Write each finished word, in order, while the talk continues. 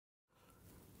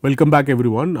Welcome back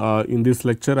everyone. In this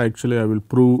lecture actually I will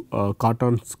prove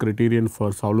Cartan's criterion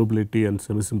for solvability and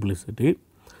semi-simplicity.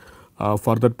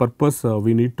 For that purpose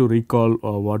we need to recall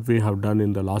what we have done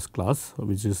in the last class,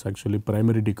 which is actually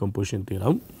primary decomposition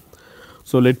theorem.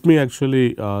 So, let me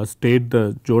actually state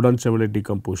the Jordan-Chevalier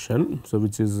decomposition, so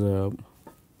which is a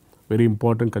very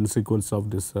important consequence of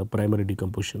this primary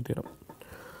decomposition theorem.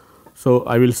 So,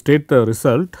 I will state the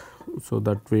result, so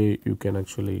that way you can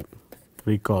actually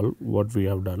recall what we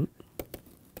have done.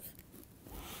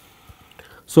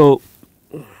 So,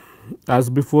 as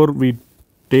before we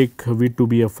take V to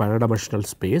be a finite dimensional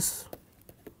space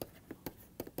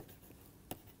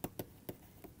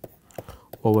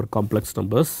over complex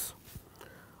numbers,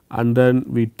 and then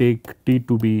we take T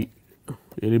to be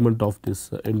element of this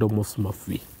endomorphism of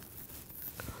V.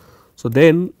 So,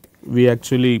 then we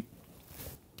actually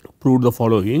prove the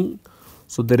following.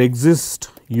 So, there exist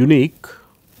unique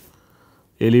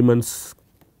elements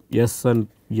S and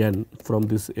N from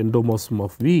this endomorphism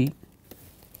of V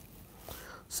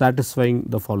satisfying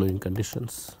the following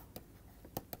conditions.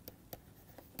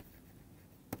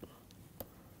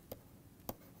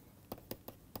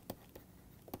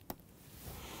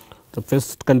 The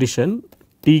first condition,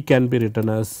 T can be written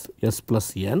as S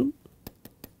plus N.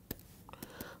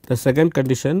 The second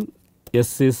condition,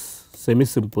 S is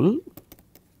semi-simple,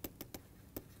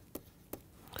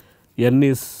 N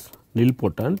is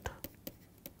nilpotent,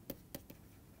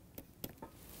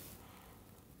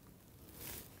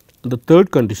 the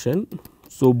third condition,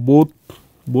 so both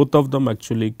of them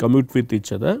actually commute with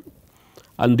each other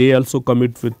and they also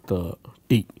commute with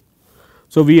T.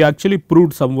 So, we actually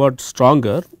proved somewhat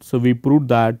stronger. So, we proved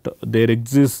that there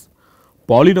exist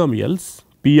polynomials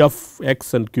P of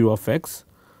x and Q of x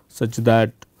such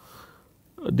that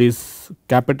this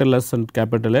capital S and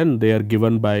capital N, they are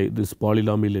given by this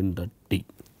polynomial in the T.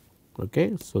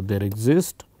 Okay. So, there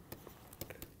exist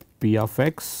P of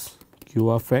x, Q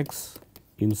of x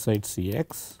inside C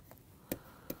x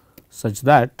such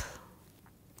that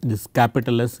this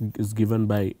capital S is given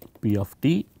by P of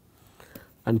t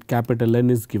and capital N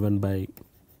is given by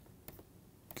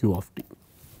Q of t.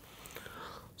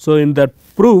 So, in that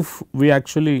proof we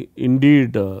actually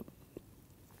indeed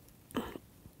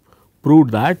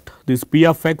proved that this P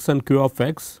of x and Q of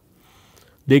x,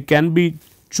 they can be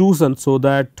chosen so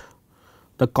that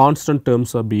the constant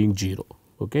terms are being 0.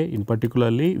 Okay. In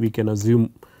particularly we can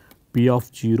assume P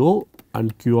of 0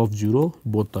 and Q of 0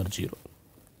 both are 0.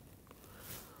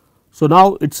 So,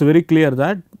 now it is very clear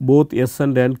that both S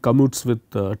and N commutes with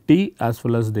T as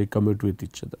well as they commute with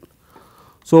each other.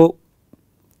 So,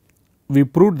 we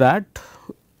proved that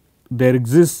there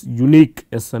exists unique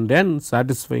S and N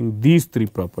satisfying these three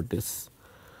properties.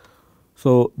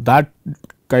 So, that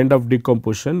kind of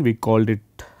decomposition we called it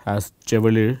as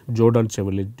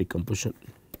Jordan-Chevalier decomposition,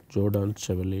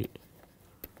 Jordan-Chevalier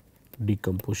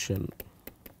decomposition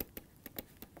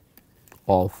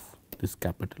of this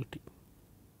capital T.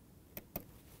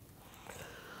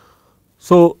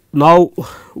 So, now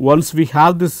once we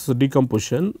have this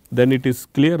decomposition, then it is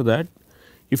clear that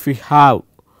if we have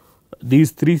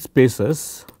these three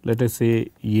spaces, let us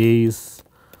say A is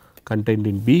contained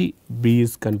in B, B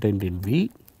is contained in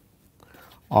V,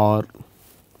 or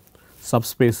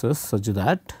subspaces such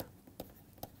that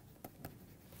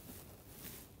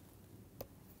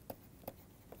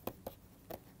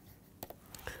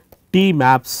T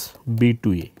maps B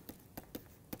to A.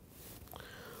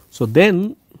 So,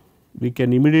 then we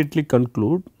can immediately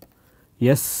conclude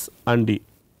S and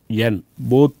N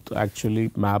both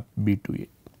actually map B to A.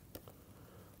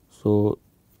 So,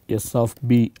 S of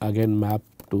B again map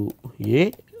to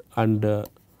A and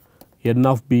N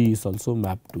of B is also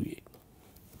mapped to A.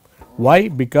 Why?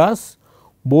 Because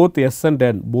both S and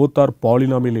N both are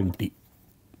polynomial in T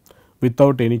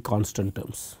without any constant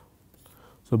terms.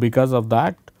 So, because of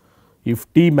that,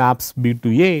 if T maps B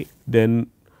to A, then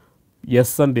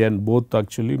S and N both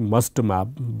actually must map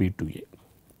B to A.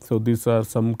 So, these are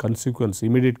some consequence,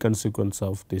 immediate consequence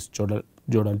of this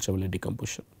Jordan-Chevalier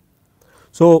decomposition.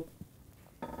 So,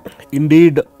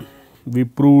 indeed we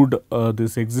proved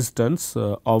this existence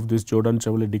of this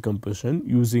Jordan-Chevalier decomposition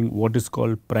using what is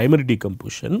called primary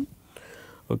decomposition.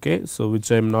 Okay. So,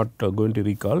 which I am not going to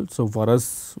recall. So, for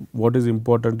us what is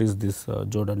important is this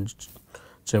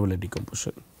Jordan-Chevalier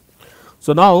decomposition.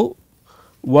 So, now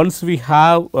once we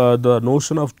have the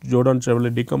notion of Jordan-Chevalier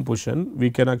decomposition,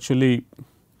 we can actually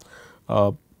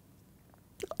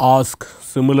ask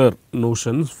similar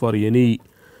notions for any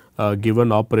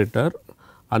given operator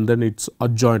and then its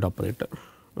adjoint operator.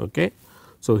 Okay.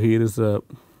 So, here is a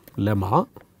lemma.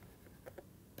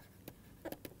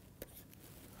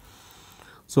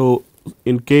 So,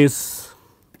 in case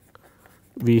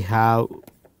we have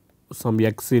some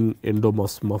x in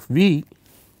endomorphism of V,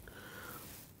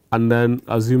 and then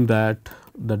assume that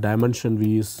the dimension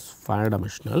V is finite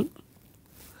dimensional.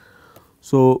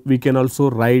 So, we can also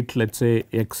write let us say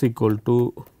x equal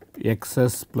to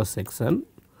xs plus xn,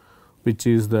 which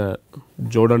is the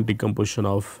Jordan decomposition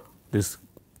of this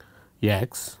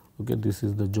x. Okay, this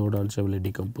is the Jordan-Chevalier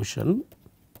decomposition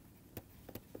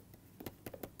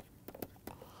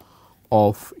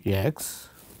of x.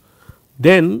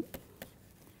 Then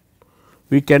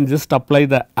we can just apply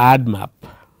the add map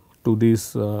to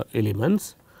these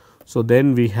elements. So,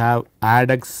 then we have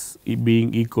add x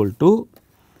being equal to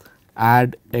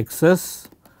add xs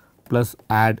plus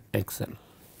add xn.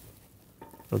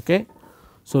 Okay.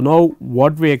 So, now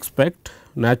what we expect,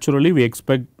 naturally we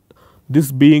expect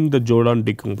this being the Jordan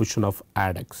decomposition of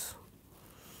add x.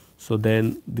 So,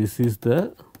 then this is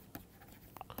the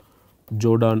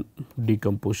Jordan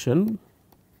decomposition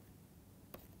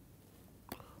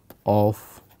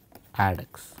of add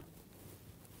x.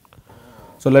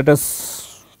 So, let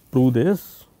us prove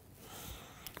this.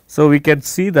 So, we can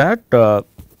see that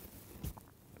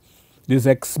this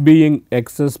x being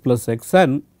xs plus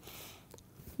xn.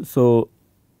 So,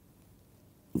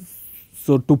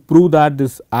 to prove that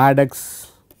this add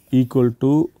x equal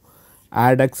to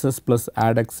add xs plus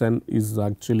add xn is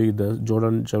actually the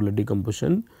Jordan-Chevalier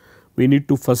decomposition, we need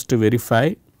to first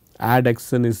verify add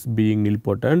xn is being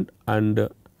nilpotent and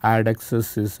add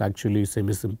xs is actually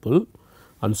semi simple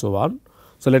and so on.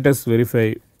 So, let us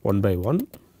verify one by one.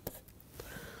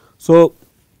 So,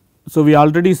 we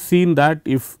already seen that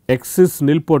if x is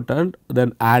nilpotent,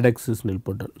 then add x is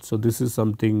nilpotent. So, this is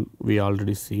something we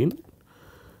already seen.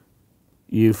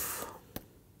 If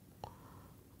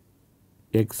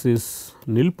x is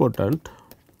nilpotent,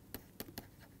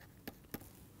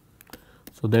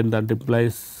 so then that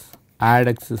implies add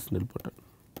x is nilpotent.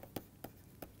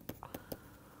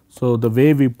 So, the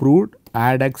way we proved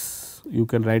add x, you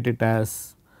can write it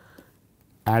as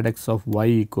add x of y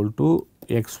equal to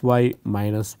x y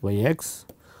minus y x.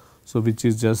 So, which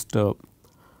is just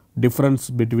difference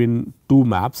between two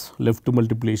maps, left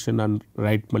multiplication and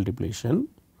right multiplication.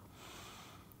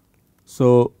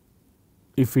 So,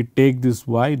 if we take this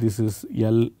y, this is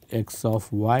L x of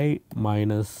y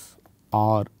minus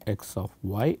R x of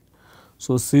y.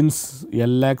 So, since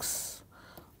L x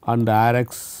and R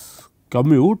x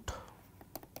commute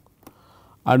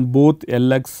and both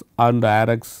L x and R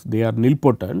x they are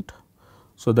nilpotent.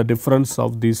 So, the difference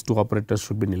of these two operators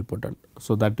should be nilpotent.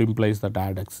 So, that implies that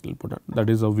add x is nilpotent, that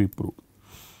is how we prove.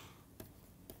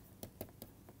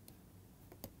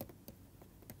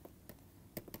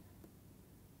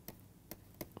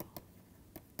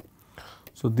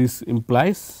 So, this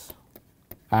implies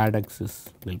add x is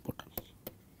nilpotent.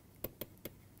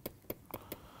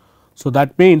 So,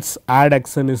 that means add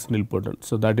xn is nilpotent.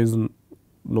 So, that is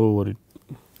no worry.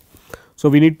 So,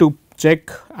 we need to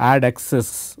check add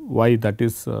xs y, that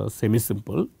is semi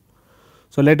simple.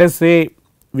 So, let us say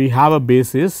we have a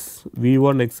basis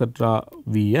V1 etc.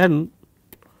 Vn.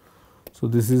 So,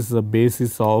 this is the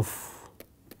basis of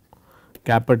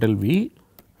capital V,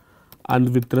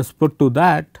 and with respect to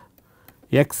that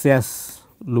xs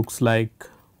looks like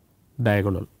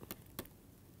diagonal.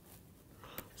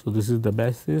 So, this is the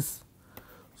basis.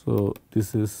 So,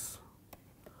 this is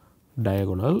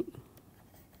diagonal.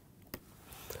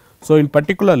 So, in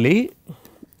particularly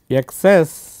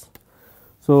xs,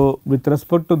 so with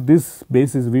respect to this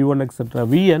basis V1 etc.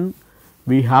 Vn,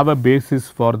 we have a basis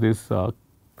for this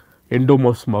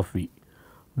endomorphism of V.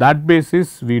 That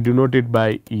basis we denote it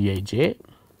by Eij.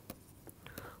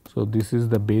 So, this is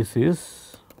the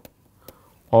basis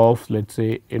of let us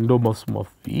say endomorphism of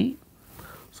V.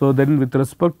 So, then with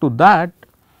respect to that,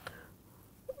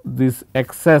 this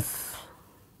xs,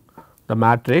 the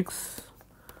matrix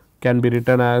can be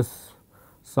written as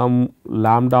some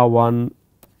lambda 1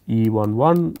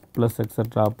 E11 plus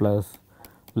etc. plus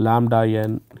lambda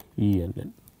n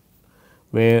En,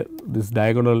 where this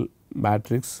diagonal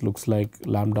matrix looks like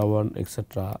lambda 1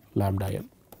 etc. lambda n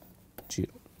 0.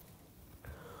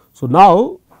 So,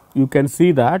 now you can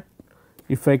see that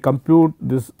if I compute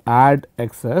this add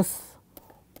xs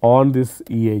on this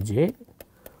Eij,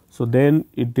 so then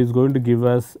it is going to give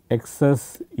us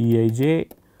xs Eij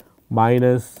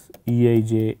minus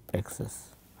Eij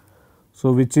xs.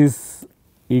 So, which is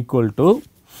equal to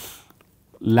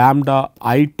lambda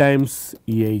I times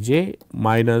Eij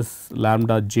minus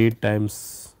lambda j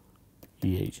times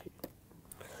Eij.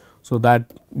 So,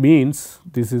 that means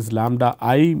this is lambda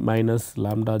I minus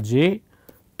lambda j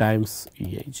times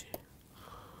Eij.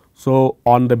 So,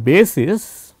 on the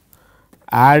basis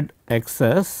add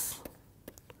xs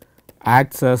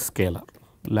acts as scalar.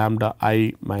 lambda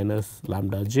I minus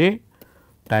lambda j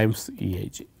times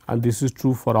Eij, and this is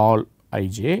true for all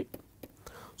ij.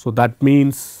 So, that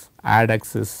means add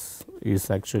access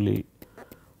is actually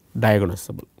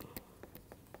diagonalizable,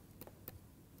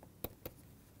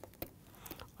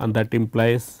 and that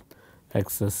implies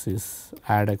access is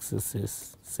add access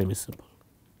is semi-simple.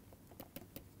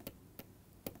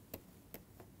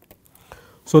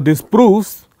 So, this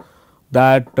proves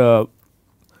that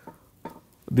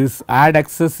this add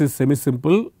access is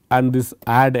semi-simple and this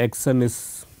add xn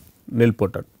is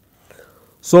nilpotent.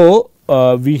 So,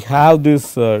 we have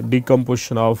this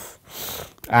decomposition of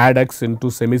add x into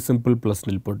semi-simple plus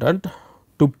nilpotent.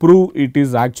 To prove it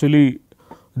is actually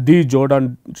the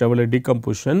Jordan-Chevalier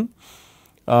decomposition,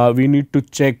 we need to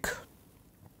check.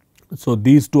 So,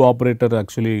 these two operators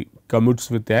actually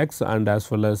commutes with x and as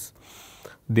well as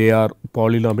they are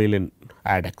polynomial in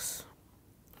add x.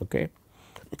 Okay.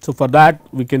 So, for that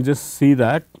we can just see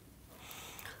that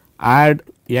add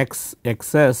x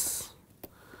xs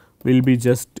will be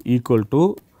just equal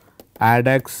to add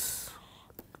x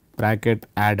bracket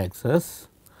add xs.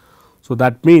 So,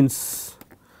 that means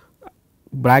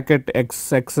bracket x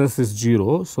xs is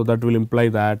 0. So, that will imply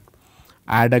that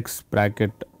add x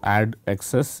bracket add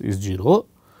xs is 0.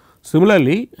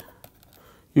 Similarly,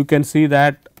 you can see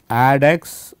that add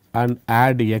x and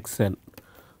add xn.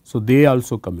 So, they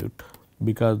also commute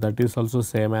because that is also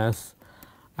same as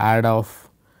add of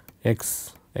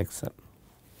x xn.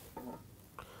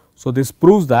 So, this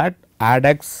proves that add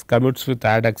x commutes with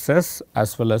add xs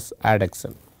as well as add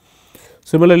xn.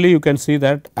 Similarly, you can see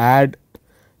that add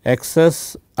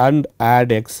xs and add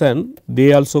xn,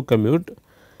 they also commute,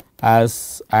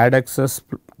 as add xs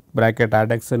bracket add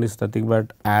xn is nothing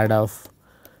but add of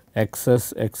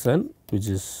xs xn, which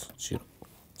is 0.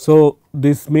 So,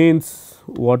 this means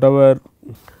whatever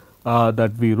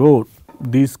that we wrote,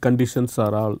 these conditions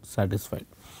are all satisfied.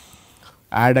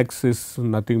 Add x is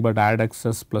nothing but add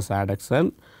xs plus add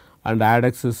xn, and add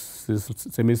x is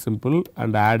semi simple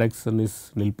and add xn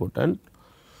is nilpotent.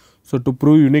 So, to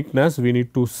prove uniqueness, we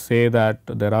need to say that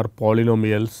there are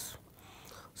polynomials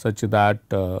such that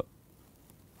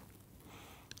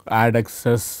add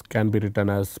xs can be written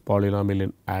as polynomial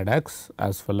in add x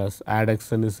as well as add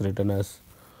xn is written as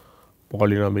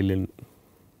polynomial in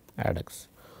add x.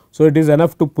 So, it is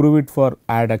enough to prove it for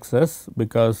add xs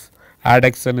because add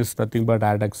xn is nothing but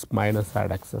add x minus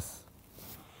add xs.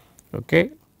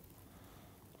 Okay.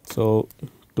 So,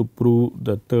 to prove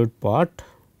the third part,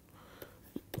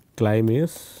 claim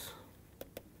is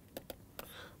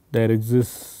there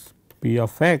exists p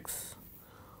of x,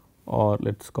 or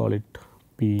let us call it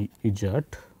p z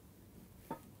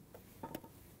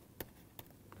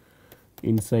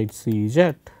inside C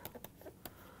z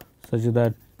such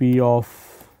that p of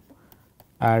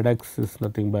add x is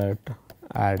nothing but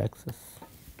add xs.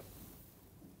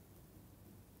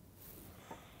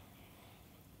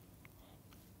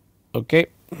 Okay.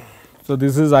 So,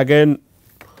 this is again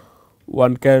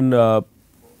one can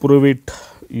prove it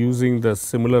using the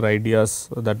similar ideas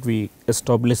that we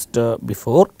established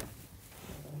before.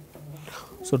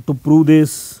 So, to prove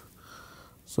this,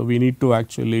 so we need to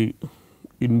actually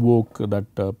invoke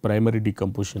that primary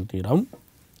decomposition theorem.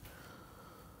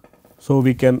 So,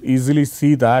 we can easily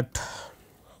see that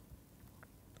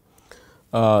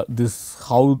this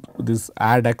how this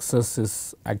add xs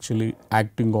is actually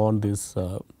acting on this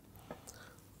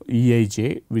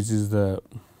Eij, which is the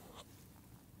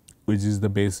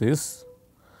basis.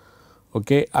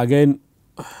 Okay. Again,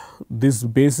 this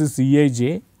basis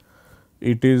Eij,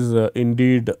 it is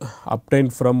indeed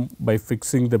obtained from by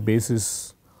fixing the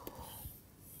basis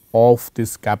of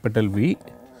this capital V.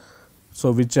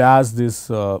 So, which has this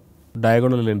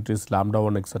diagonal entries lambda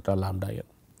 1 etcetera lambda n.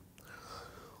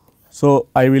 So,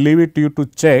 I will leave it to you to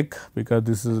check because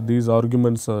these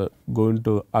arguments are going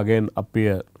to again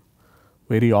appear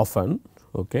very often.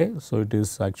 Okay. So, it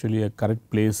is actually a correct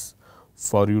place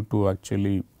for you to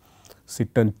actually sit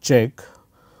and check.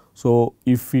 So,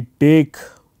 if we take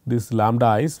this lambda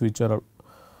i's which are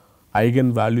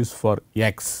eigen values for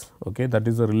x, okay, that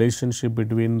is the relationship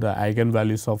between the eigen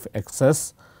values of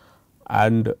xs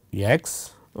and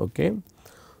x. Okay.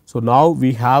 So, now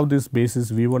we have this basis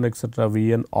V 1 etcetera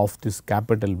V n of this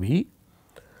capital V.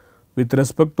 With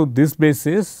respect to this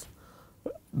basis,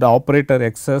 the operator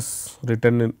xs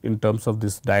written in terms of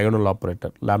this diagonal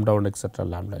operator lambda 1 etcetera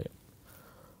lambda n.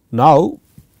 Now,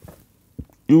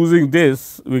 using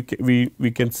this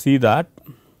we can see that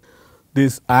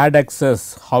this add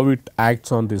xs how it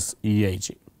acts on this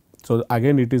Eij. So,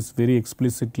 again it is very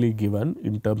explicitly given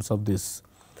in terms of this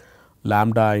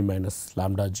lambda I minus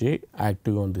lambda j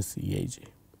acting on this Eij.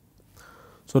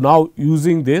 So, now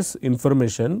using this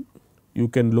information you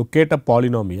can locate a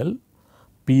polynomial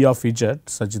p of z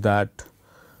such that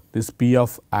this p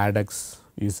of add x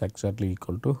is exactly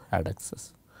equal to add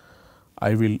x's.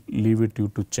 I will leave it you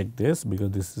to check this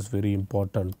because this is very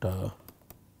important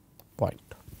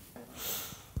point.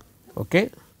 Okay.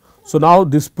 So, now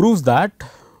this proves that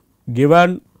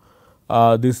given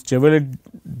this Chevalier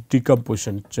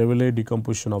decomposition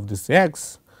of this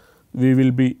x, we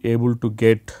will be able to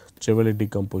get Chevalier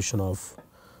decomposition of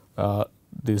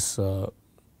this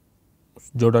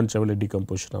Jordan-Chevalier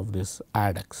decomposition of this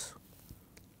add x.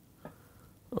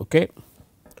 Okay.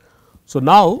 So,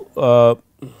 now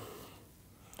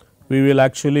we will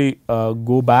actually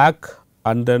go back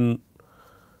and then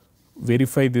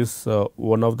verify this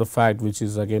one of the fact which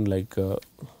is again like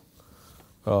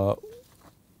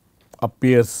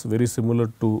appears very similar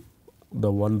to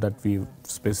the one that we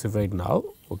specified now.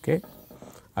 Okay.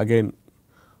 Again,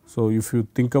 so if you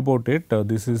think about it,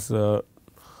 this is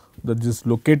just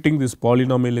locating this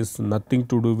polynomial is nothing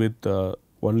to do with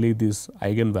only these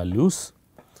eigenvalues.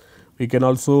 We can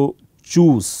also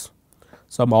choose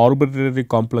some arbitrary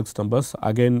complex numbers.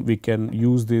 Again, we can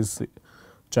use this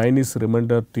Chinese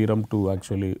remainder theorem to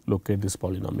actually locate this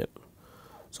polynomial.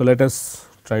 So, let us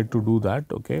try to do that,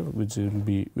 okay, which will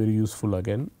be very useful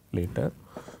again later.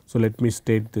 So, let me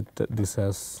state that this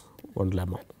as one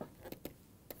lemma.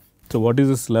 So, what is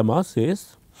this lemma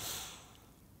says?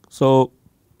 So,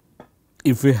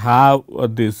 if we have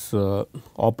this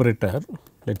operator,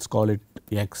 let us call it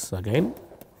x again,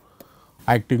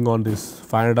 acting on this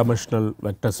finite dimensional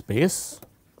vector space.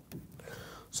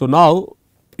 So, now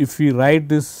if we write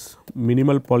this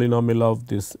minimal polynomial of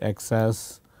this x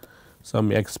as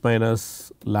some x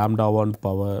minus lambda 1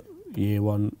 power a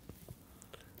 1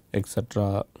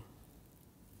 etc.,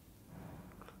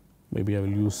 maybe I will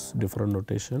use different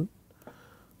notation.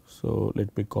 So,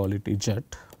 let me call it z.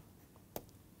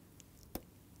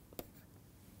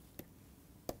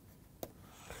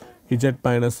 Z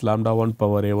minus lambda 1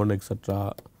 power a 1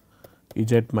 etc.,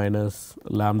 z minus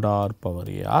lambda r power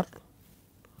a r.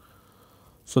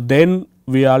 So, then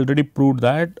we already proved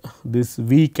that this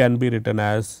V can be written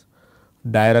as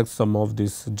direct sum of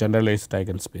these generalized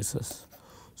eigenspaces.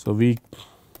 So, V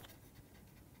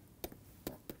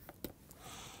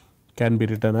can be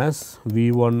written as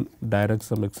V 1 direct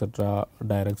sum etc.,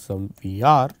 direct sum V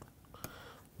r,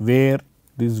 where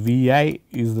this V I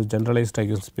is the generalized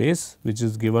eigenspace which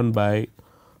is given by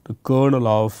the kernel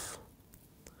of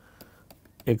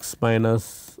x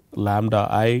minus lambda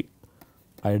I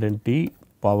identity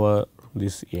power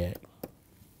this A I.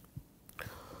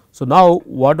 So, now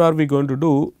what are we going to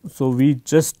do? So, we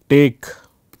just take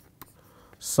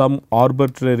some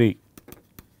arbitrary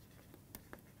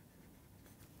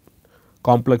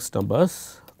complex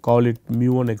numbers, call it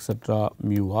mu 1 etc.,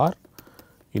 mu r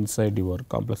inside your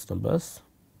complex numbers.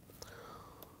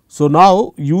 So,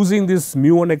 now using this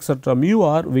mu 1 etc., mu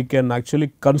r, we can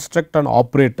actually construct an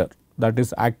operator that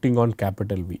is acting on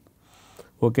capital V.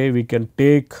 Okay, we can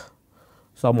take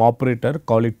some operator,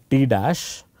 call it T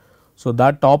dash. So,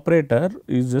 that operator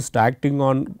is just acting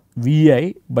on V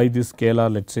I by this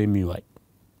scalar, let us say mu I.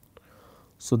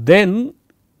 So, then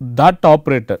that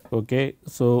operator, okay,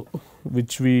 so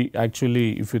which we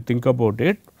actually, if you think about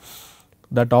it,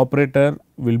 that operator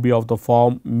will be of the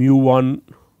form mu 1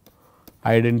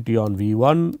 identity on V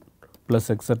 1 plus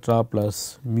etc.,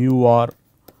 plus mu r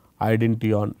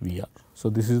identity on V r. So,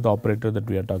 this is the operator that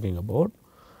we are talking about.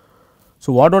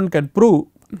 So, what one can prove?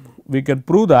 We can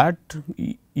prove that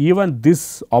even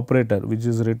this operator which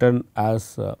is written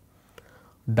as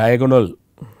diagonal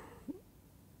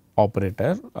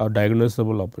operator or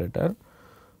diagonalizable operator,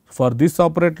 for this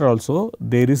operator also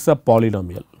there is a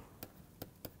polynomial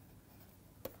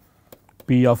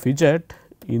p of z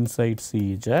inside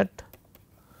C z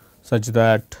such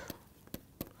that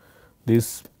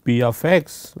this p of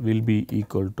x will be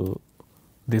equal to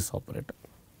this operator.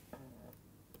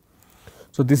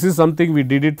 So, this is something we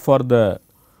did it for the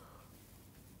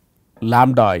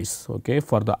lambda i's, okay,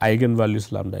 for the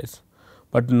eigenvalues lambda i's.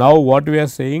 But now what we are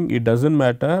saying, it does not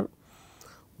matter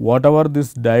whatever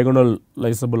this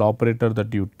diagonalizable operator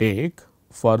that you take,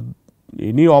 for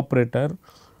any operator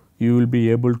you will be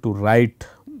able to write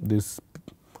this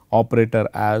operator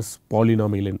as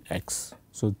polynomial in x.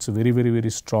 So, it is a very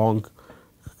strong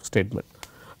statement.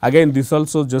 Again, this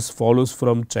also just follows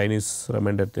from Chinese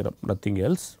remainder theorem, nothing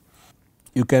else.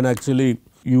 You can actually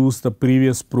use the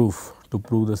previous proof to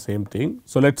prove the same thing.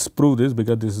 So, let us prove this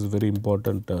because this is very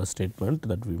important statement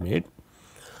that we made.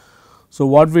 So,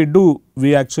 what we do,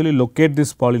 we actually locate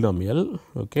this polynomial,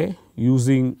 okay,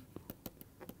 using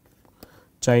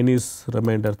Chinese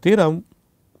remainder theorem.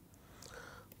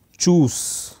 choose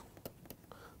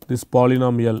this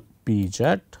polynomial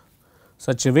pz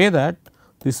such a way that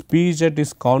this pz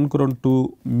is congruent to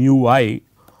mu I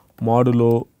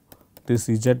modulo this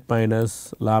z minus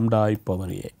lambda I power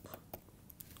a,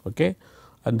 okay,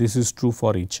 and this is true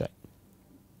for each I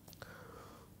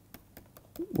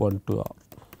 1 to r.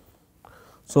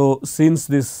 So, since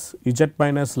this z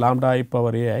minus lambda I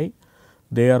power a I,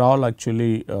 they are all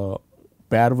actually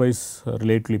pairwise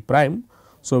relatively prime.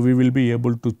 So, we will be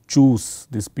able to choose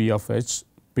this p of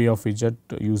z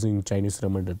using Chinese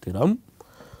remainder theorem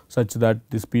such that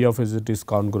this p of z is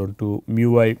congruent to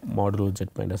mu I modulo z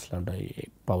minus lambda I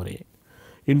power a.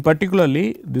 In particularly,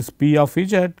 this p of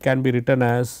z can be written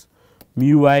as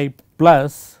mu I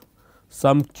plus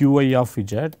some q I of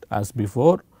z as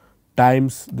before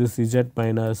times this z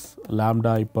minus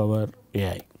lambda I power a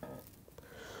I.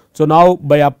 So, now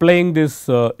by applying this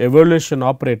evaluation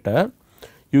operator,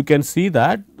 you can see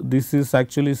that this is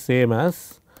actually same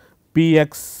as p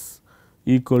x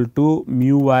equal to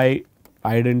mu I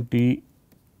identity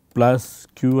plus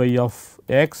q I of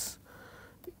x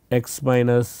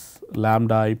minus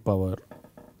lambda I power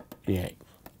a I,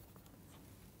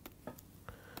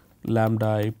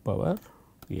 lambda I power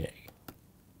a I.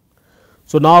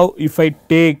 So, now if I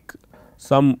take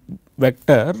some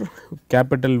vector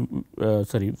capital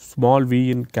small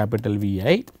v in capital V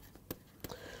I,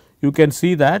 you can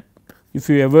see that if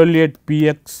you evaluate p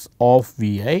x of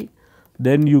V I,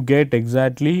 then you get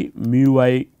exactly mu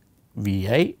I V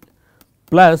I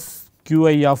plus q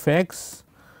I of x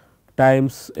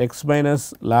times x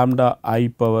minus lambda I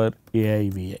power a I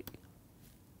V I,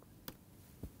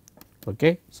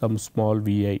 okay, some small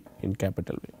V I in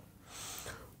capital V.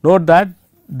 Note that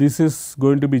this is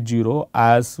going to be 0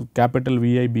 as capital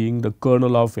V I being the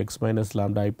kernel of x minus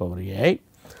lambda I power a I.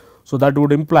 So, that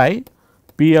would imply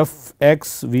p of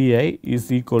x V I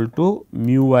is equal to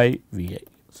mu I V I.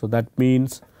 So, that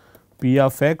means p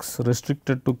of x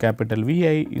restricted to capital V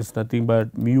I is nothing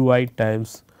but mu I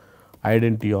times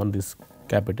identity on this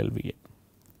capital V I.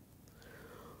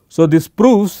 So, this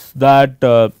proves that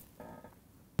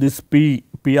this p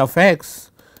of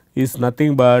x is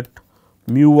nothing but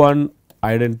mu 1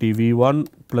 identity V 1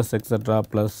 plus etcetera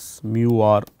plus mu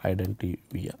r identity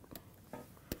V r.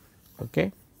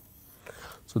 Okay.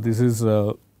 So, this is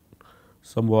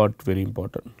somewhat very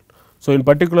important. So, in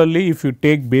particularly if you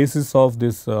take basis of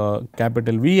this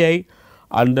capital V I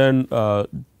and then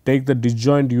take the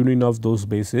disjoint union of those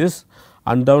bases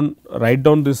and then write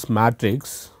down this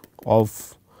matrix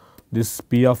of this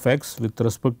p of x with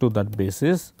respect to that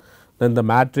basis, then the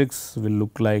matrix will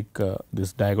look like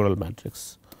this diagonal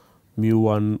matrix mu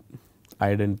 1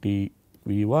 identity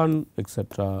V 1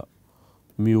 etcetera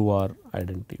mu r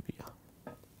identity V r.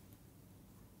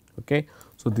 Okay.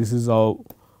 So, this is how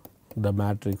the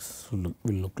matrix will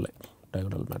look like,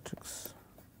 diagonal matrix.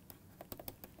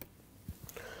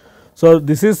 So,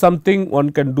 this is something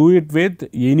one can do it with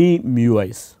any mu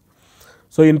i's.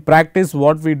 So, in practice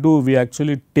what we do, we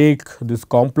actually take this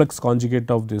complex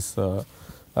conjugate of this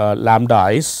lambda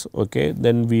i's, okay,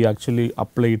 then we actually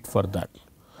apply it for that.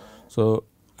 So,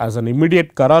 as an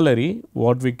immediate corollary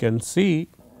what we can see,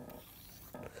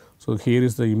 so here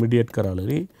is the immediate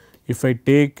corollary. If I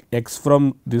take x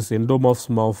from this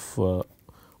endomorphism of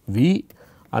V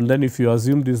and then if you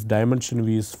assume this dimension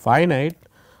V is finite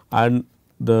and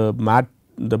the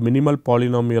minimal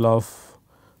polynomial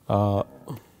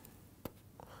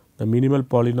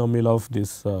of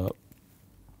this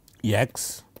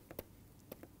x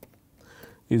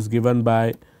is given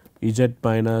by z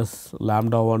minus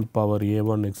lambda 1 power a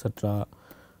 1 etcetera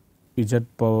z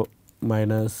power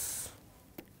minus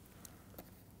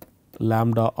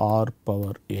lambda r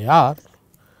power a r,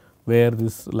 where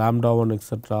this lambda 1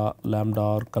 etcetera lambda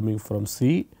r coming from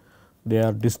C, they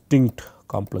are distinct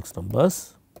complex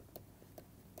numbers.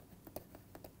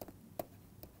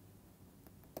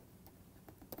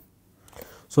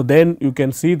 So, then you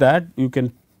can see that you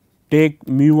can take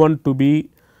mu 1 to be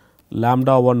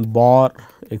lambda 1 bar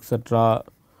etcetera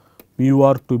mu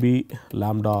r to be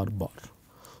lambda r bar.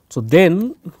 So,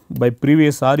 then by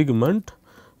previous argument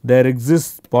there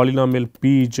exists polynomial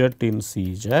p z in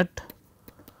C z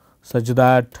such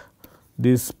that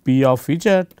this p of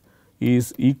z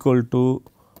is equal to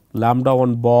lambda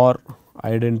 1 bar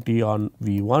identity on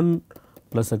V 1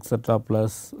 plus etcetera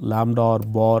plus lambda r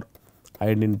bar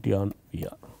identity on V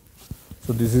r.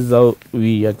 So, this is how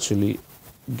we actually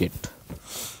get,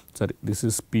 sorry, this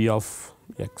is p of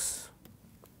x.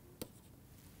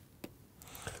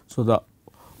 So, the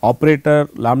operator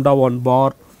lambda 1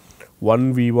 bar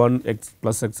 1 V 1 x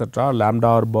plus etcetera lambda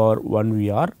r bar 1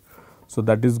 V r. So,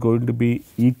 that is going to be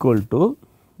equal to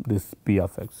this p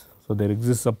of x. So, there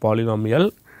exists a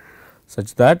polynomial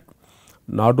such that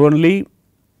not only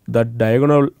that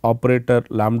diagonal operator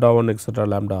lambda 1 etcetera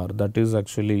lambda r, that is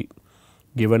actually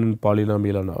given in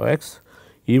polynomial on of x,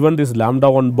 even this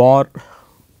lambda 1 bar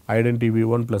identity v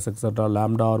 1 plus etcetera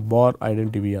lambda r bar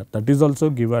identity v r, that is also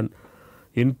given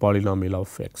in polynomial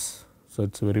of x. So,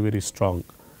 it is a very strong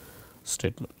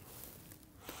statement.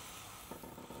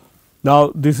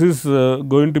 Now, this is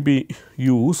going to be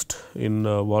used in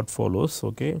what follows.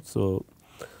 Okay. So,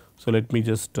 let me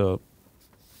just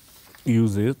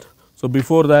use it. So,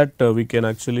 before that we can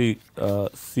actually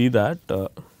see that.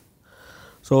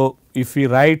 So, if we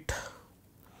write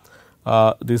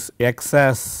this x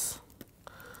as,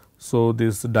 so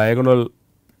this diagonal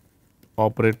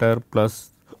operator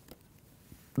plus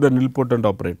the nilpotent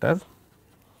operator.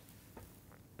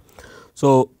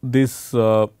 So, this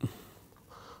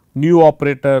new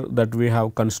operator that we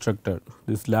have constructed,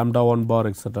 this lambda 1 bar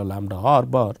etcetera lambda r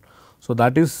bar. So,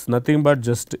 that is nothing but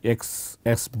just x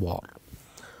s bar.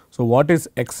 So, what is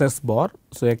x s bar?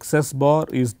 So, x s bar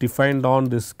is defined on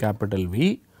this capital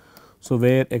V. So,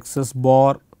 where x s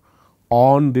bar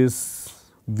on this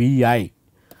V I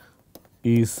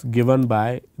is given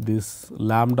by this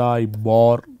lambda I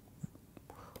bar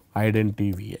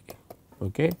identity V I.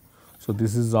 Okay. So,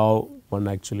 this is how one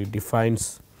actually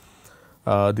defines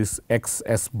this x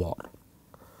s bar.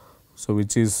 So,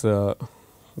 which is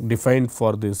defined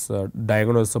for this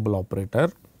diagonalizable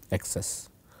operator x s.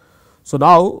 So,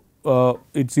 now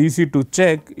it is easy to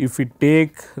check if we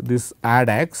take this add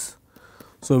x.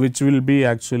 So, which will be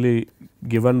actually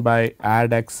given by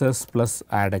add x s plus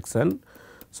add x n.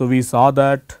 So, we saw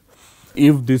that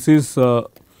if this is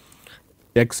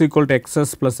x equal to x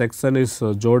s plus x n is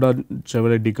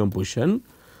Jordan-Chevalier decomposition.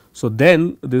 So,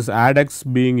 then this add x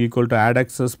being equal to add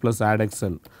x s plus add x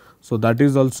n. So, that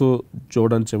is also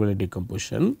Jordan-Chevalier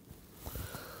decomposition.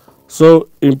 So,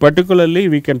 in particularly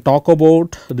we can talk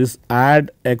about this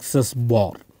add x s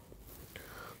bar.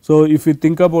 So, if you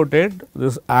think about it,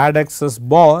 this add x s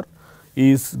bar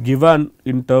is given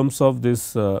in terms of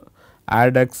this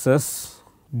add x s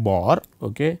bar.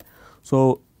 Okay.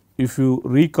 So, if you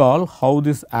recall how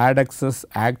this add x s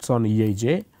acts on E I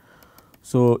J.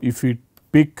 So, if we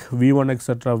pick V 1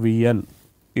 etcetera V n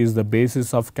is the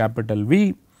basis of capital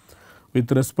V,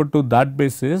 with respect to that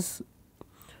basis,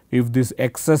 if this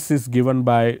x s is given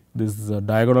by this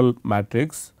diagonal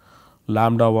matrix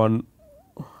lambda 1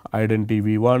 identity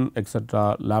V 1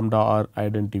 etcetera lambda r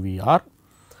identity V r.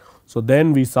 So,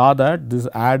 then we saw that this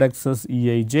add x s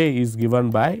E I j is given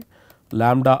by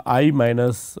lambda I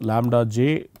minus lambda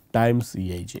j times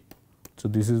E I j. So,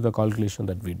 this is the calculation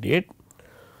that we did.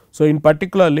 So, in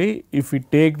particularly if we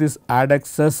take this add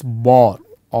x s bar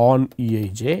on E I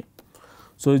j,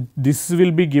 so this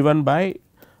will be given by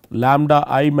lambda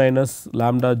I minus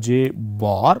lambda j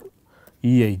bar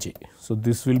E I j. So,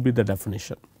 this will be the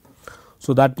definition.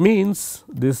 So, that means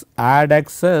this add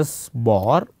x s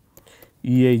bar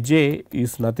E I j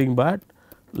is nothing but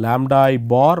lambda I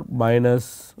bar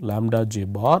minus lambda j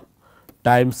bar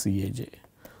times E I j.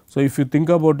 So, if you think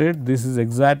about it, this is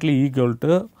exactly equal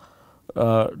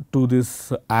to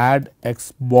this add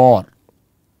x bar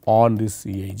on this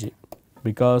E I j,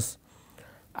 because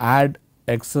add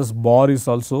x s bar is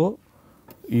also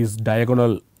is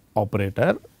diagonal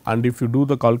operator, and if you do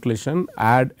the calculation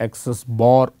add x s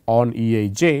bar on E I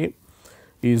j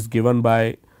is given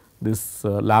by this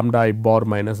lambda I bar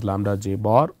minus lambda j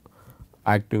bar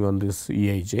acting on this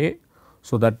E I j.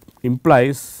 So, that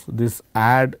implies this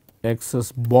add x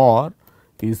s bar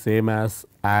is same as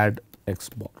add x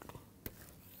bar.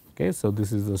 Okay. So,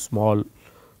 this is a small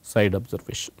side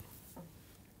observation.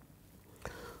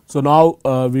 So, now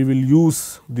we will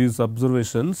use these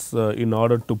observations in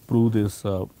order to prove this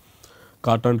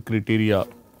Cartan criteria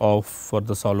of for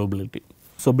the solvability.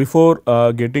 So, before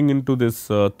getting into this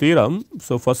theorem,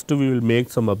 so first we will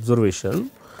make some observation.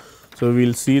 So, we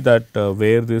will see that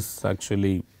where this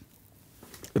actually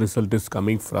result is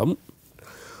coming from.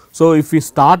 So, if we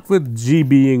start with G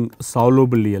being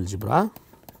solvable algebra,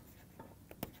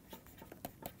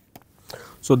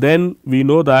 so then we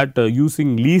know that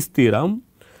using Lee's theorem,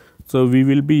 so we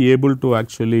will be able to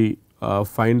actually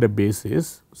find a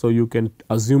basis. So, you can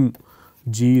assume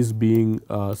G is being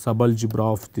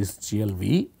subalgebra of this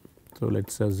GLV. So, let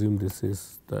us assume this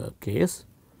is the case.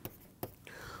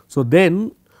 So,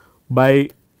 then by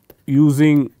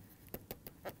using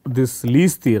this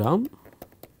Lee's theorem,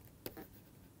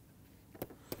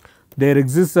 there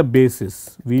exists a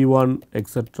basis V 1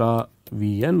 etcetera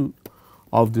V n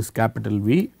of this capital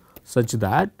V, such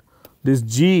that this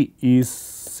G is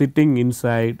sitting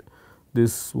inside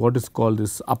this what is called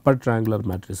this upper triangular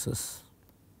matrices.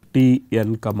 T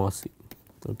n comma C.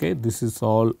 Okay, this is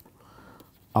all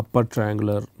upper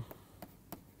triangular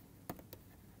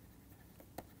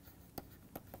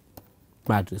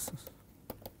matrices.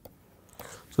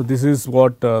 So, this is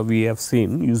what we have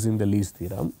seen using the Lee's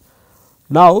theorem.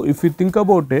 Now, if you think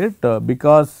about it,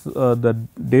 because the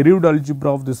derived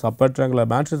algebra of this upper triangular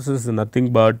matrices is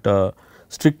nothing but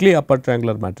strictly upper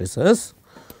triangular matrices.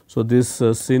 So, this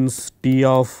since T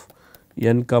of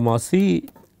n comma C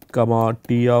comma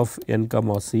T of n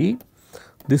comma C,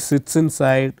 this sits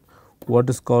inside what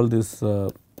is called this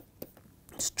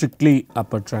strictly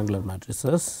upper triangular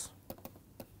matrices.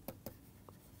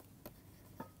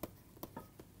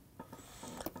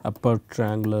 Upper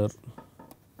triangular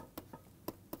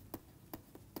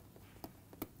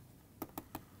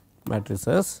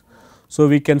matrices. So,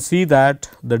 we can see that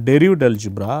the derived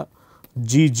algebra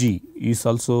GG is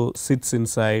also sits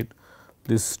inside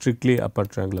this strictly upper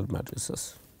triangular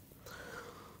matrices.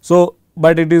 So,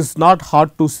 but it is not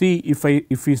hard to see if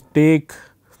we take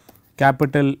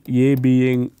capital A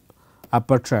being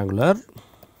upper triangular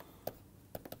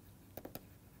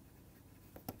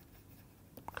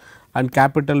and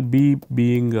capital B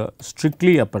being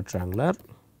strictly upper triangular.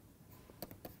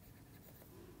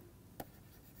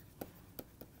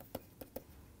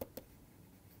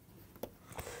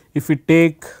 If we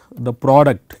take the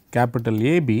product capital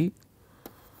AB,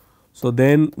 so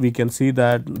then we can see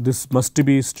that this must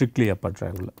be strictly upper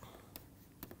triangular.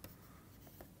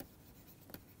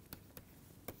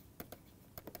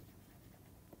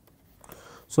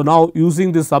 So, now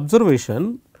using this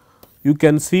observation, you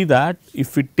can see that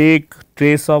if we take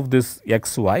trace of this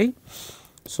x y,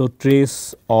 so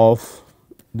trace of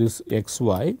this x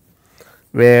y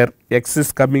where x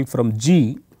is coming from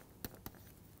G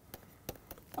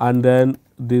and then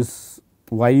this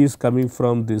y is coming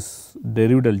from this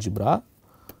derived algebra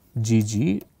G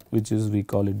G, which is we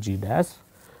call it G dash,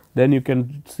 then you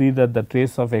can see that the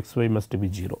trace of x y must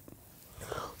be 0.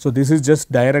 So, this is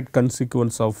just direct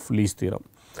consequence of Lee's theorem,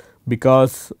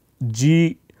 because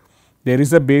G there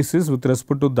is a basis, with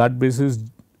respect to that basis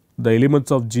the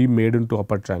elements of G made into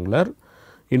upper triangular,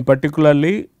 in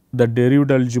particularly the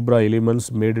derived algebra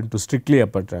elements made into strictly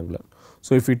upper triangular.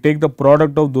 So, if we take the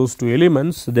product of those two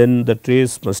elements, then the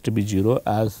trace must be 0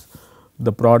 as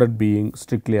the product being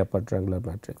strictly upper triangular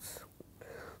matrix.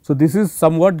 So, this is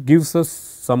somewhat gives us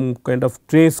some kind of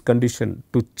trace condition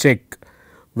to check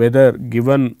whether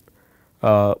given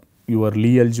your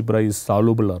Lie algebra is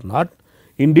solvable or not.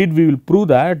 Indeed, we will prove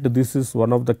that this is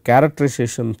one of the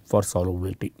characterization for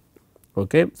solvability.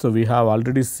 Okay. So, we have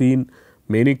already seen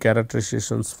many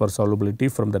characterizations for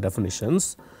solvability from the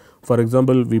definitions. For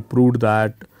example, we proved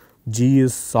that G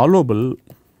is solvable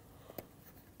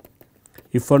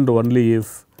if and only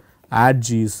if add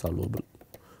G is solvable.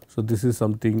 So, this is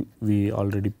something we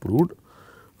already proved.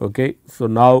 Okay. So,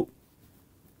 now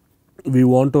we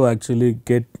want to actually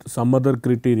get some other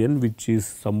criterion which is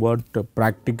somewhat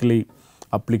practically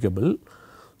applicable.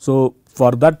 So,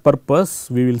 for that purpose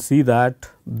we will see that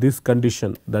this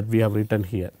condition that we have written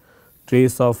here,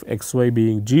 trace of x y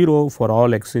being 0 for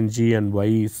all x in G and y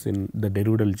is in the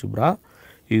derived algebra,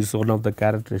 is one of the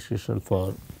characterization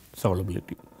for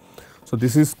solvability. So,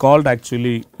 this is called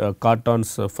actually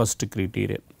Cartan's first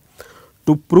criterion.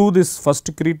 To prove this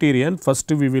first criterion,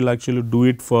 first we will actually do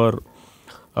it for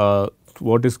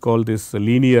what is called this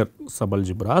linear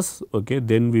subalgebras. Okay.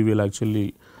 Then we will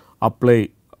actually apply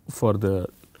for the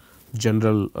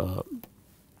general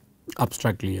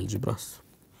abstract Lie algebras.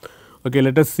 Okay,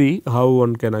 let us see how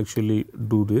one can actually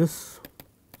do this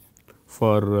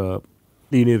for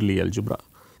linear Lie algebra.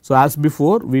 So, as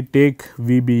before we take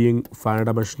V being finite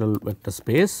dimensional vector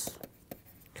space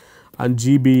and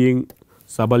G being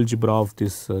subalgebra of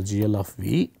this GL of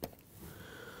V.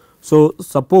 So,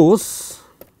 suppose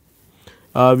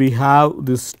we have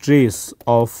this trace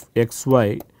of x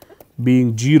y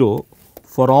being 0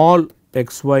 for all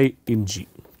x y in G.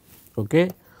 Okay.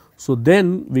 So,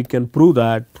 then we can prove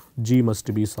that G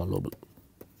must be solvable.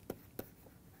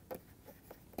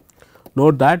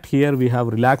 Note that here we have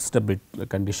relaxed a bit the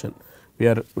condition. We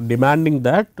are demanding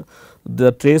that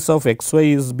the trace of x y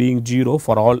is being 0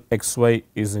 for all x y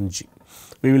is in G.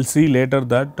 We will see later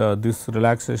that this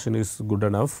relaxation is good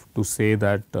enough to say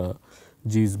that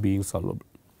G is being solvable.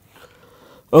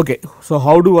 Okay. So,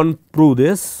 how do one prove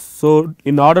this? So,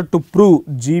 in order to prove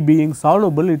G being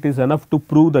solvable, it is enough to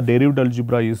prove the derived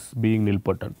algebra is being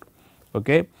nilpotent.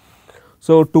 Okay.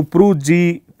 So, to prove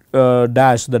G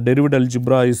dash the derived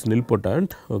algebra is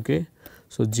nilpotent. Okay.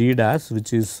 So, G dash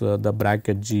which is the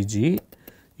bracket GG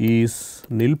is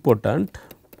nilpotent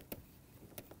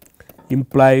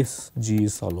implies G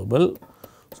is solvable.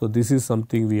 So, this is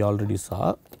something we already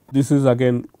saw. This is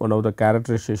again one of the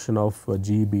characterization of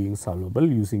G being solvable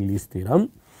using Lee's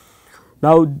theorem.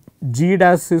 Now, G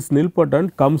dash is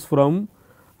nilpotent comes from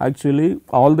actually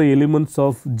all the elements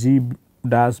of G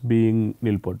dash being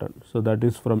nilpotent. So, that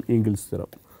is from Engel's theorem.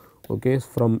 Okay.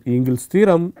 From Engel's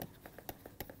theorem,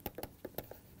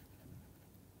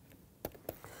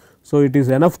 so it is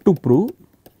enough to prove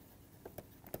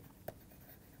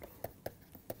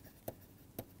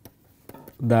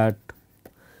that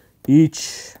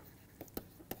each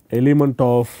element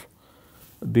of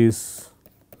this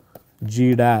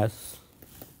G dash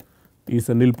is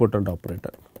a nilpotent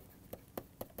operator,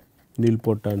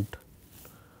 nilpotent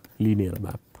linear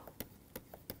map.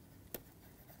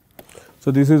 So,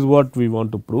 this is what we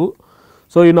want to prove.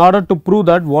 So, in order to prove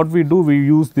that, what we do, we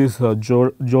use this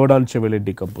Jordan-Chevalier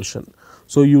decomposition.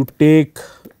 So, you take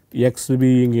x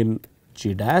being in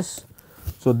G dash.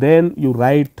 So, then you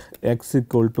write x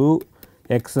equal to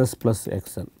xs plus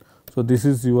xn. So, this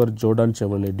is your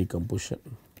Jordan-Chevalier decomposition.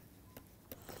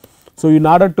 So, in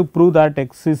order to prove that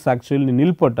x is actually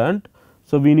nilpotent,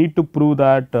 so we need to prove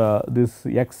that this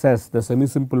xs, the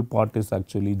semi-simple part, is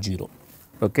actually 0.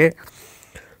 Okay.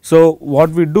 So,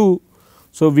 what we do,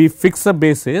 so we fix a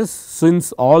basis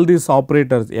since all these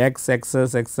operators x,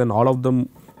 xs, xn, all of them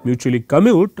mutually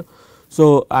commute.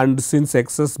 So, and since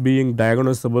xs being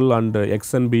diagonalizable and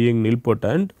xn being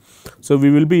nilpotent, so we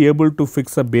will be able to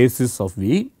fix a basis of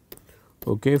V,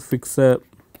 okay, fix a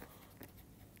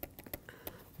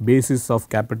basis of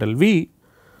capital V.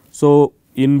 So,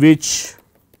 in which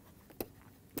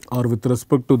or with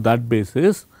respect to that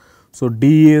basis, so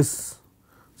D is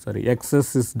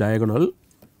xs is diagonal,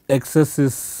 xs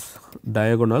is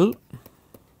diagonal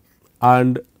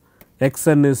and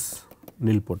xn is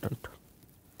nilpotent.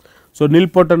 So,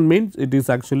 nilpotent means it is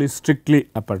actually strictly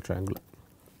upper triangular,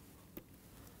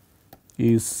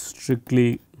 is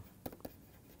strictly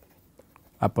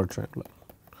upper triangular.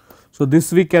 So,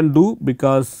 this we can do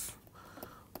because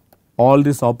all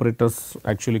these operators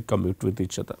actually commute with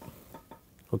each other.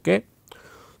 Okay.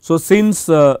 So, since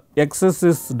xs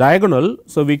is diagonal,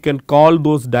 so we can call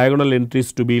those diagonal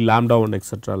entries to be lambda 1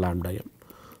 etcetera lambda m.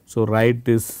 So, write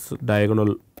this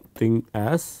diagonal thing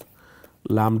as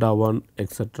lambda 1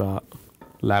 etcetera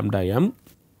lambda m,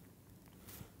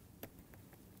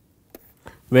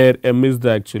 where m is the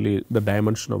actually the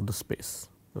dimension of the space.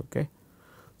 Okay.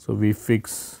 So, we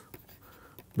fix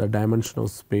the dimension of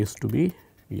space to be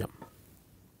m.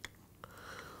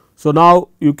 So, now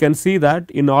you can see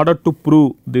that in order to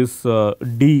prove this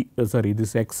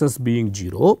this xs being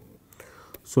 0.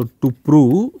 So, to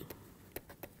prove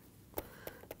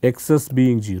xs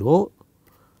being 0,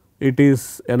 it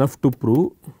is enough to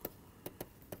prove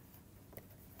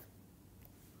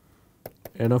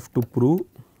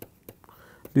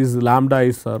these lambda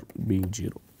is are being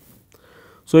 0.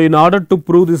 So, in order to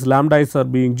prove this lambda is are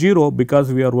being 0,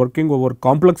 because we are working over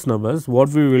complex numbers, what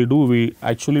we will do, we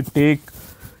actually take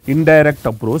indirect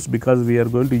approach, because we are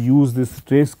going to use this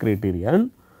trace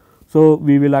criterion. So,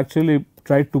 we will actually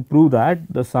try to prove that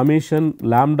the summation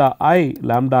lambda I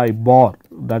bar,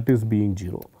 that is being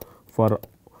 0 for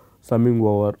summing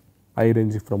over I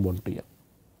ranging from 1 to m.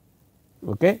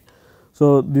 Okay.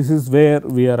 So, this is where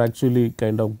we are actually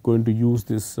kind of going to use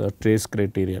this trace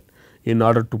criterion in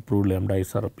order to prove lambda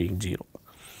is are being 0.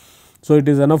 So, it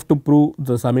is enough to prove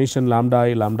the summation lambda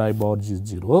I bar is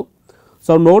 0.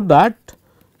 So, note that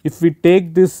if we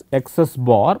take this xs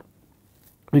bar,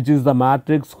 which is the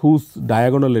matrix whose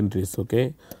diagonal entries,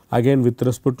 okay, again with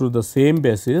respect to the same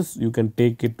basis, you can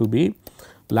take it to be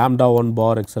lambda 1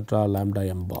 bar etcetera lambda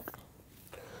m bar.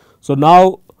 So,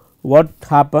 now what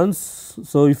happens?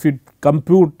 So, if you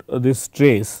compute this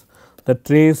trace, the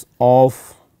trace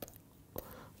of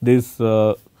this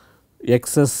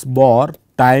xs bar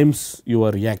times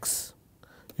your x,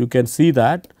 you can see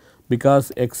that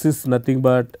because x is nothing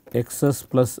but xs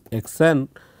plus xn,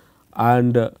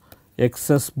 and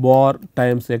xs bar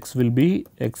times x will be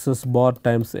xs bar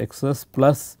times xs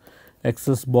plus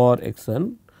xs bar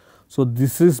xn. So,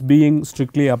 this is being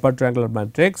strictly upper triangular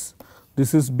matrix,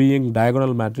 this is being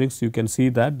diagonal matrix. You can see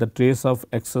that the trace of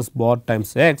xs bar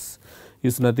times x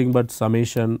is nothing but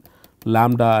summation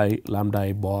lambda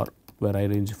I bar, where I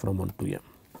range from 1 to m.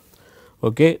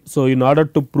 Okay. So, in order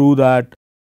to prove that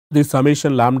the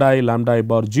summation lambda I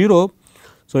bar 0,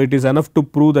 so it is enough to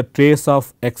prove the trace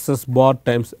of xs bar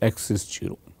times x is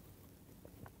 0.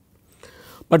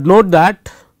 But note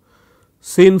that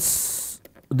since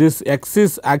this x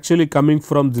is actually coming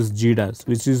from this g dash,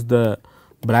 which is the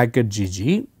bracket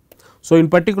gg. So, in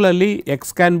particularly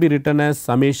x can be written as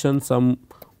summation some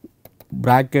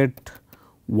bracket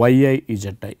yi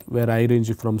zi, where I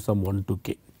range from some 1 to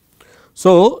k.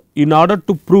 So, in order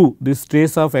to prove this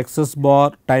trace of xs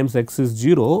bar times x is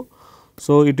 0,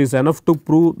 so it is enough to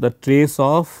prove the trace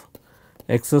of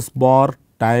xs bar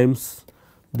times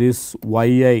this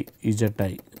yi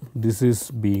zi, this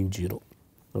is being 0.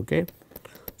 Okay.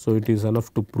 So, it is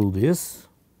enough to prove this.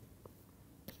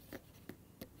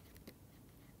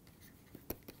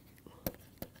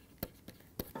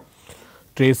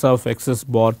 Trace of xs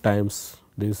bar times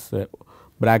this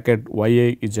bracket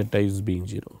yi zi is being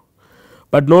 0.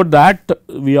 But note that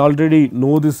we already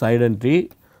know this identity,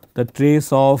 the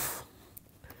trace of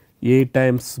a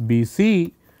times b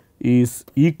c is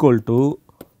equal to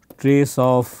trace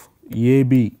of a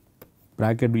b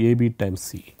bracket a b times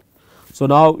c. So,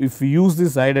 now if we use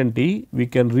this identity, we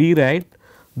can rewrite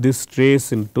this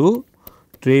trace into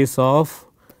trace of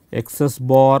xs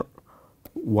bar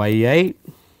yi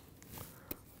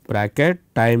bracket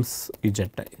times zi.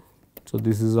 So,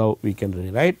 this is how we can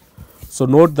rewrite. So,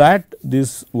 note that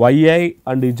this yi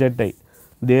and zi,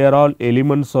 they are all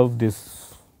elements of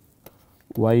this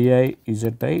yi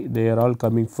zi, they are all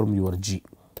coming from your G.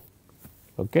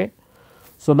 Okay.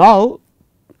 So, now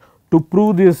to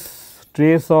prove this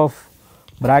trace of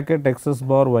bracket xs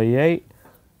bar yi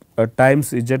times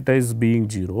zi is being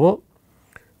 0,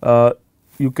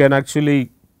 you can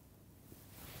actually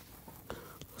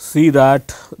see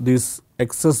that this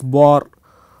xs bar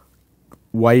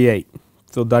yi,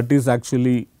 so that is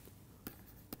actually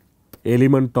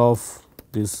element of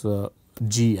this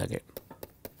G again.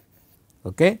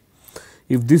 Okay.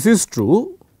 If this is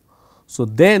true, so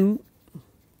then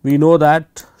we know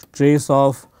that trace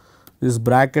of this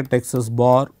bracket xs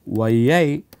bar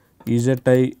yi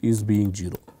zi is being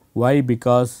 0. Why?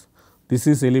 Because this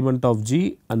is element of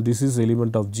G and this is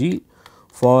element of G.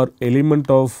 For element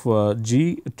of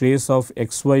G, trace of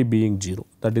xy being 0,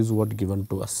 that is what given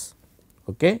to us.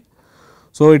 Okay.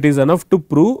 So, it is enough to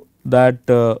prove that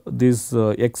this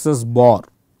xs bar,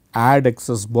 add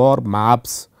xs bar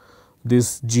maps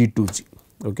this G to G.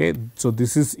 Okay. So,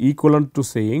 this is equivalent to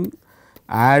saying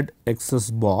add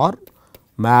xs bar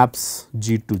maps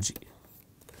G to G.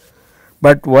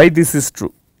 But why this is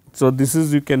true? So, this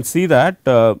is, you can see that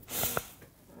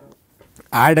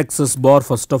add xs bar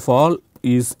first of all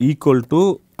is equal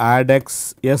to add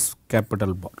x s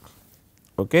capital bar.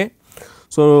 Okay.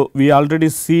 So, we already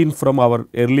seen from our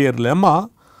earlier lemma.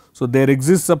 So, there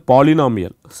exists a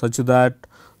polynomial such that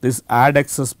this add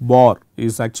xs bar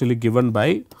is actually given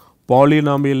by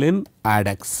polynomial in add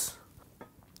x.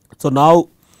 So, now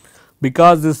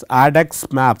because this add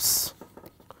x maps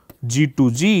G to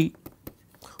G,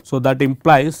 so that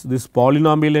implies this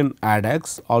polynomial in add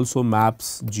x also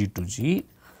maps G to G.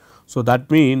 So,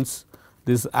 that means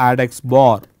this add x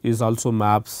bar is also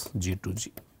maps G to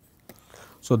G.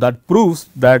 So, that proves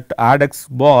that add x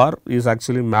bar is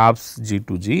actually maps G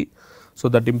to G. So,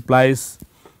 that implies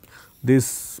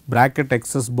this bracket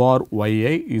xs bar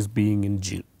yi is being in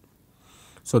G.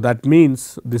 So, that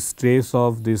means this trace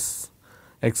of this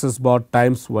xs bar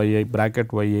times yi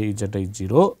bracket yi zi is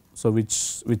 0. So,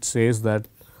 which says that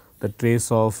the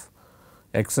trace of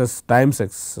xs times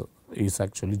x is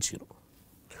actually 0.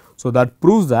 So, that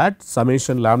proves that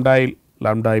summation lambda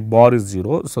I bar is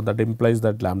 0. So, that implies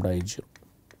that lambda is 0.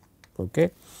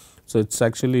 Okay. So, it is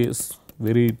actually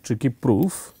very tricky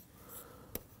proof.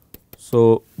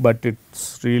 So, but it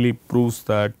really proves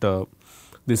that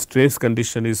this trace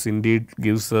condition is indeed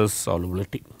gives us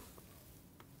solvability.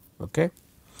 Okay.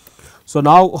 So,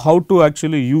 now how to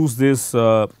actually use this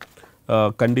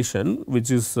condition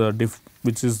which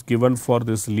is given for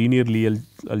this linear Lie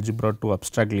algebra to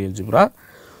abstract Lie algebra.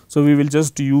 So, we will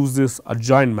just use this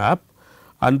adjoint map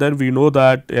and then we know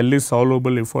that L is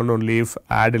solvable if and only if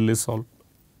add L is solvable.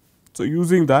 So,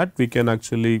 using that we can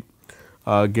actually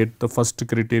get the first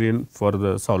criterion for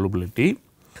the solvability.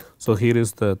 So, here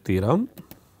is the theorem.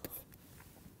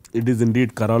 It is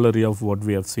indeed corollary of what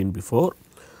we have seen before.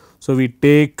 So, we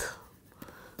take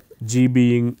G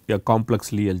being a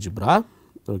complex Lie algebra.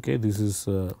 Okay, this is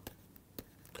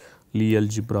Lie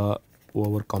algebra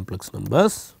over complex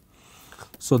numbers.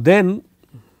 So, then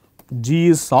G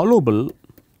is solvable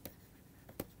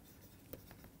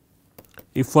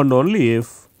if and only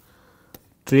if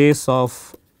trace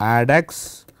of add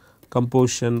x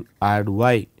composition add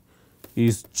y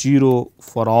is 0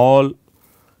 for all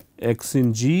x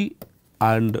in G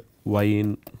and y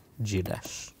in G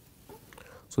dash.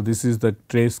 So, this is the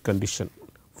trace condition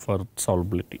for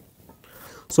solvability.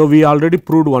 So, we already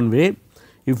proved one way,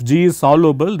 if G is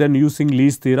solvable then using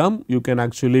Lie's theorem you can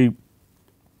actually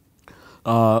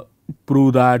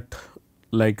prove that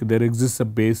like there exists a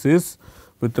basis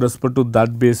with respect to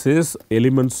that basis,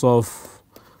 elements of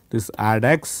this add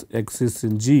x, x is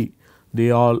in G,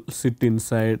 they all sit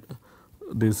inside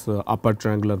this upper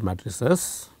triangular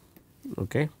matrices.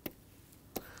 Okay.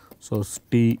 So,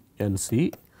 T and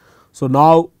C. So,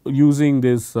 now using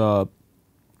this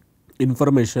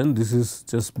information, this is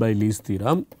just by Lee's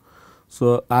theorem.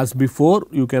 So, as before,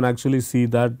 you can actually see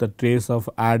that the trace of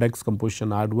add x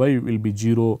composition add y will be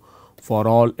 0 for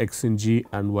all x in G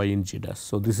and y in G dash.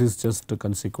 So, this is just a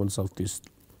consequence of this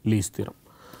Lee's theorem.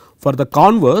 For the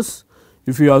converse,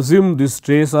 if you assume this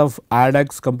trace of add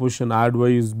x composition add y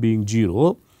is being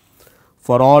 0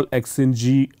 for all x in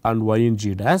G and y in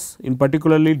G dash, in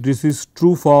particularly this is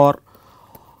true for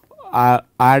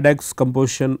add x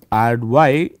composition add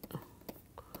y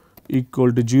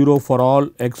equal to 0 for all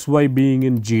x y being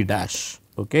in G dash.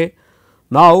 Okay.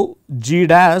 Now, G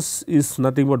dash is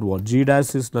nothing but what? G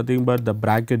dash is nothing but the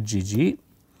bracket G G.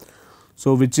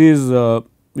 So, which is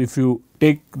if you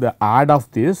take the add of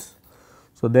this,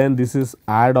 so then this is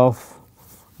add of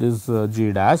this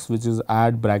G dash, which is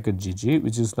add bracket G G,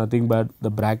 which is nothing but the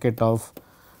bracket of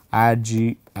add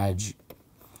G add G.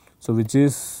 So, which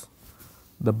is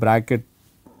the bracket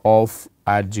of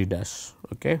add G dash,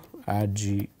 okay, add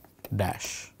G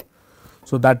dash.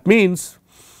 So, that means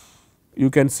you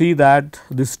can see that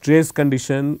this trace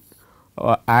condition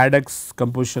add x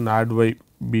composition add y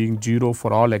being 0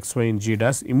 for all x y in G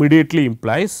dash immediately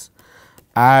implies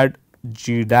add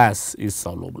G dash is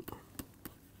solvable.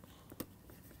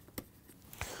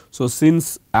 So,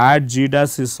 since add G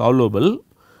dash is solvable,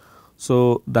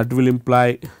 so that will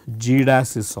imply G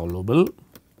dash is solvable.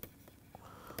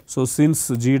 So, since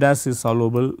G dash is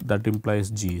solvable, that implies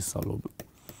G is solvable.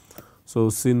 So,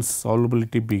 since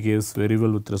solvability behaves very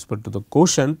well with respect to the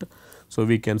quotient, so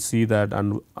we can see that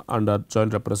under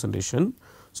joint representation.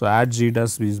 So, add G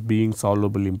dash is being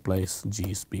solvable implies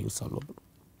G is being solvable.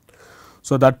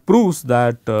 So, that proves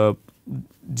that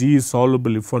G is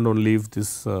solvable if and only if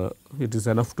this it is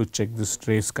enough to check this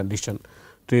trace condition.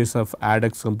 Trace of add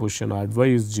x composition add y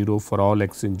is 0 for all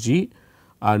x in G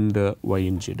and y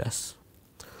in G dash.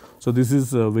 So, this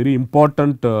is a very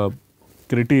important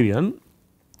criterion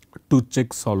to check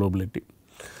solvability.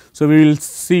 So, we will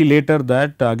see later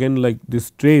that again like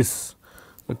this trace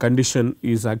condition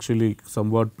is actually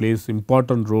somewhat plays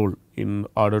important role in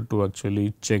order to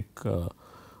actually check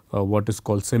what is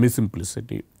called semi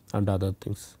simplicity and other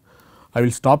things. I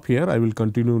will stop here. I will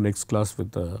continue next class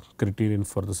with the criterion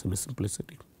for the semi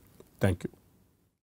simplicity. Thank you.